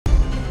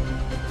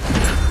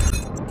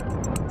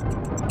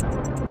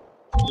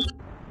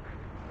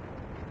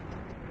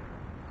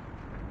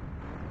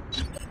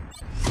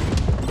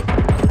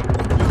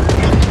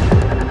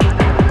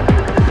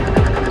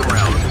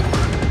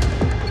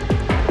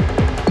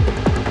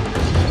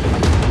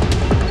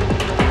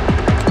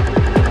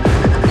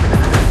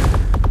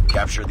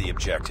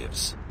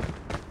objectives.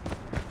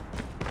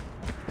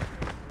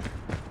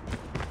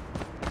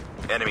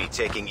 Enemy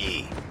taking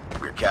E.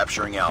 We're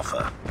capturing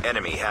Alpha.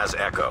 Enemy has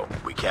Echo.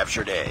 We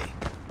captured A.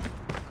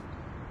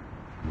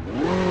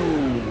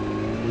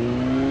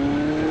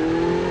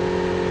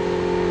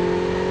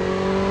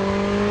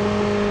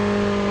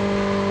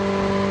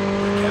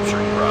 We're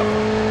capturing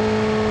Bravo.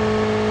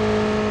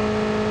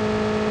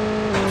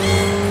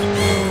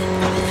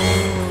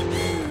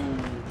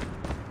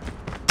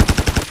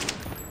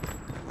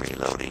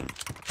 Reloading.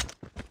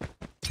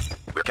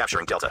 We're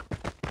capturing Delta.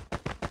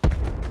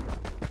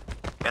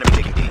 Enemy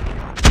taking D.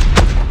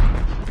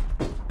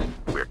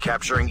 We're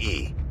capturing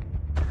E.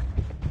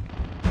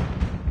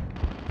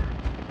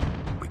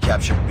 We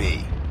captured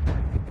B.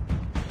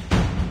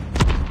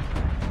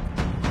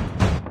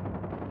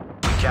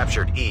 We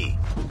captured E.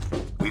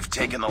 We've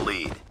taken the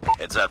lead.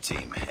 Heads up,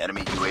 team.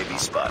 Enemy UAV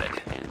spotted.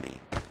 Enemy.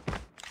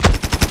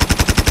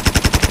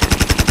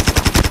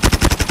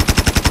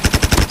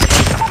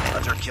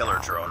 Hunter-killer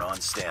drone on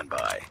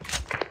standby.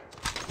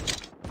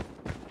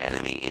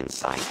 Enemy in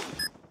sight.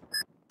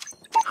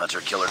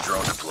 Hunter-killer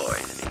drone deployed.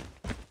 Enemy.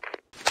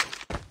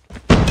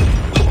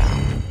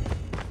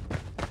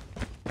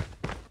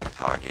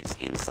 Targets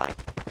in sight.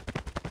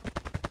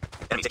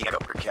 Enemy taking Echo.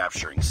 We're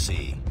capturing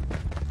C.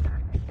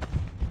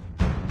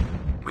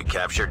 We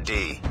captured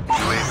D.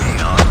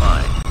 UAV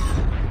online.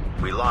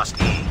 We lost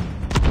E.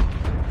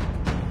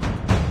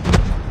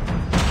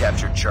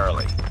 Captured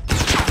Charlie.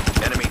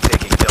 Enemy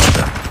taking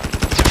Delta.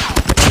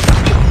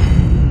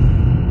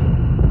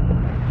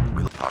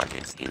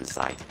 Targets in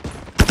sight.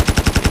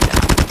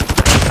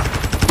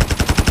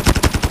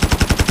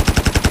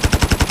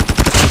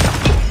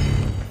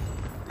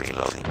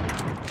 Reloading.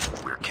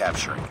 We're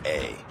capturing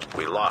A.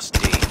 We lost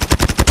D.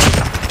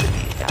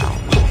 Enemy down.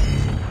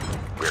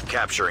 We're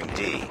capturing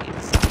D.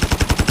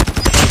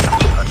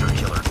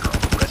 Hunter-killer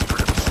drone ready for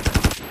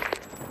deployment.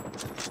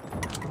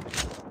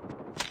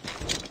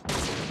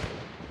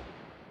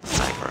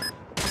 Sniper.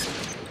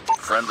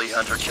 Friendly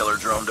hunter-killer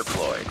drone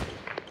deployed.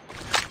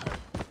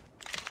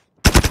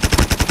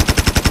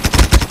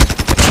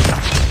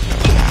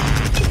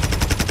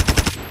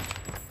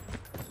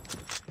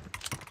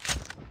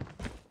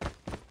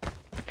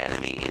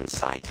 Enemy in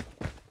sight.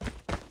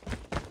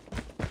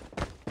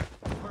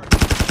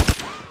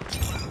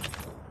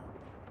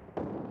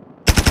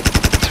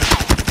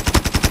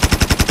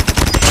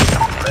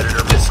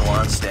 Predator missile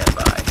on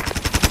standby.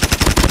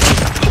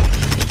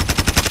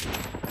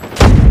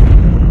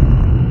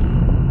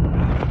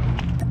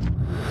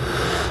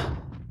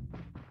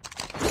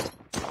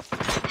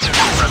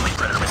 Friendly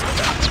Predator missile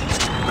down.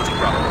 Losing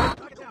Bravo.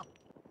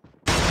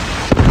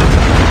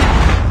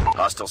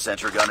 Hostile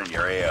sentry gun in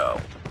your AO.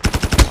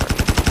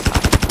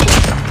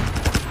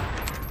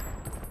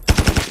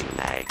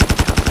 Mag.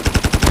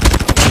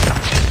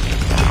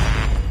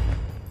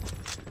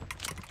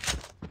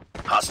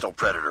 Hostile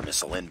Predator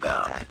missile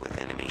inbound. Contact with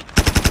enemy.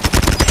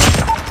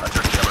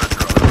 Hunter-killer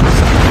drone.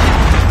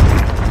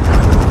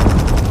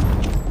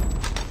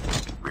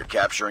 We're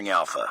capturing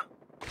Alpha.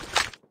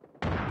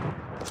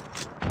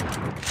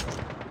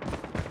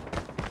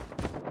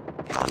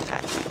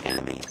 Contact with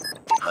enemy.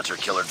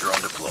 Hunter-killer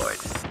drone deployed.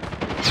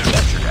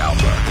 Captured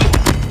Alpha.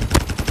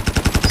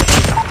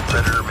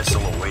 Predator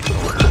missile awaiting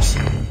orders.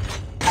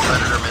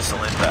 Predator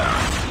missile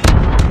inbound.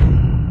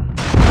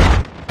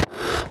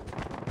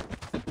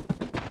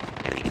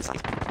 Enemy in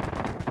sight.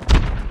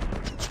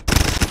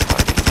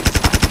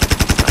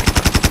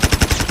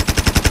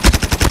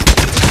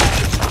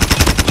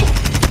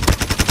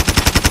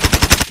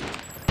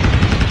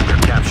 We're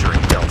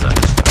capturing Delta.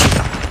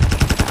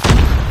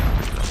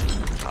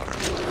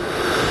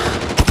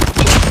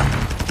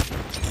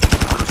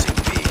 Losing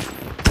B.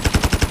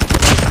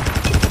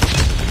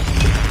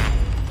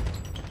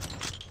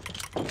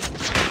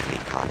 Enemy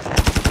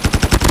contact.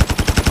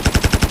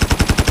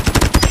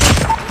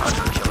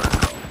 Hunter-killer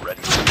drone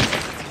ready.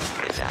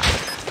 Get down.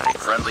 Sniper.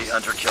 Friendly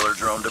hunter-killer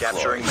drone deployed.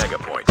 Capturing Mega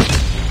Point.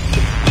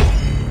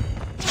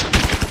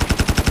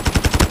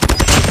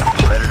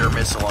 Predator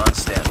missile on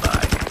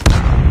standby.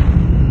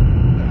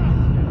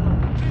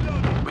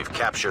 We've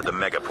captured the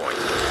Mega Point.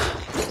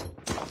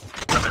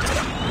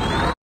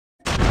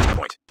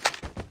 Point.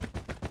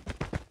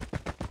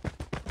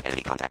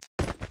 Enemy contact.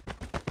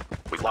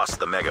 We've lost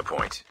the Mega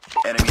Point.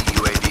 Enemy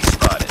UAV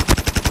spotted.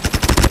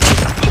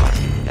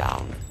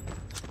 Down.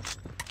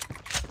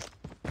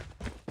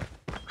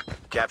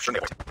 Capturing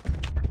Mega Point.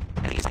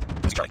 Enemy in sight.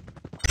 Charlie.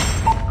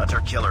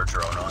 Hunter-killer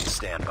drone on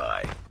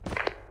standby.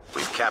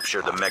 We've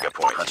captured the Mega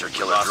Point.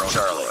 Hunter-killer drone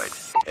deployed.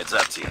 Heads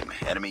up, team.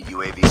 Enemy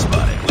UAV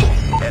spotted.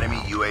 Enemy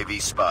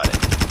UAV spotted.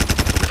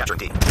 We're capturing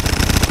D.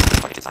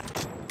 Target in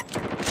sight.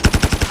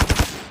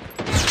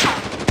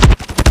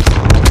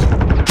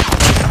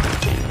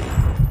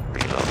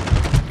 Reload.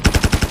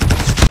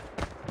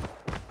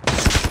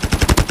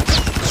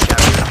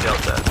 Captured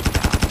Delta.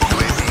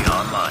 UAV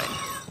online.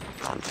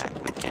 Contact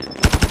with enemy.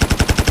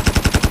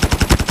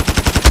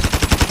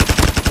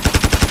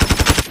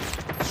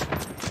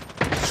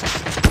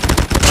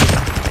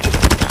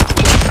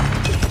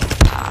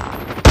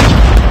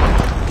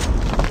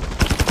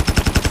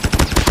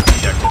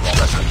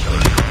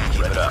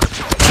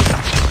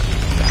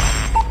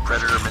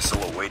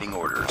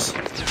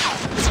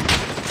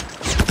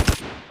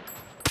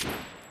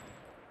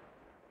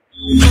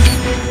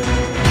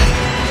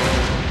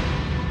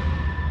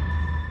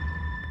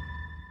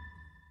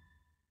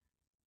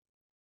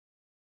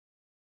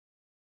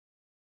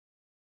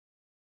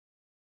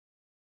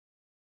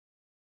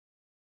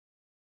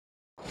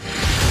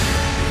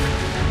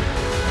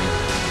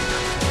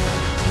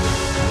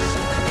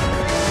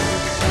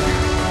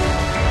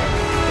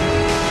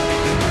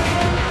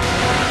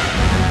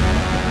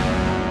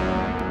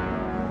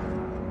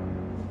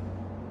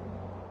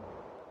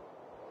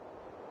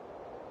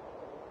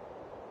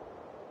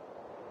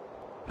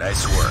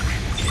 Nice work.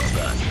 Well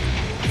done.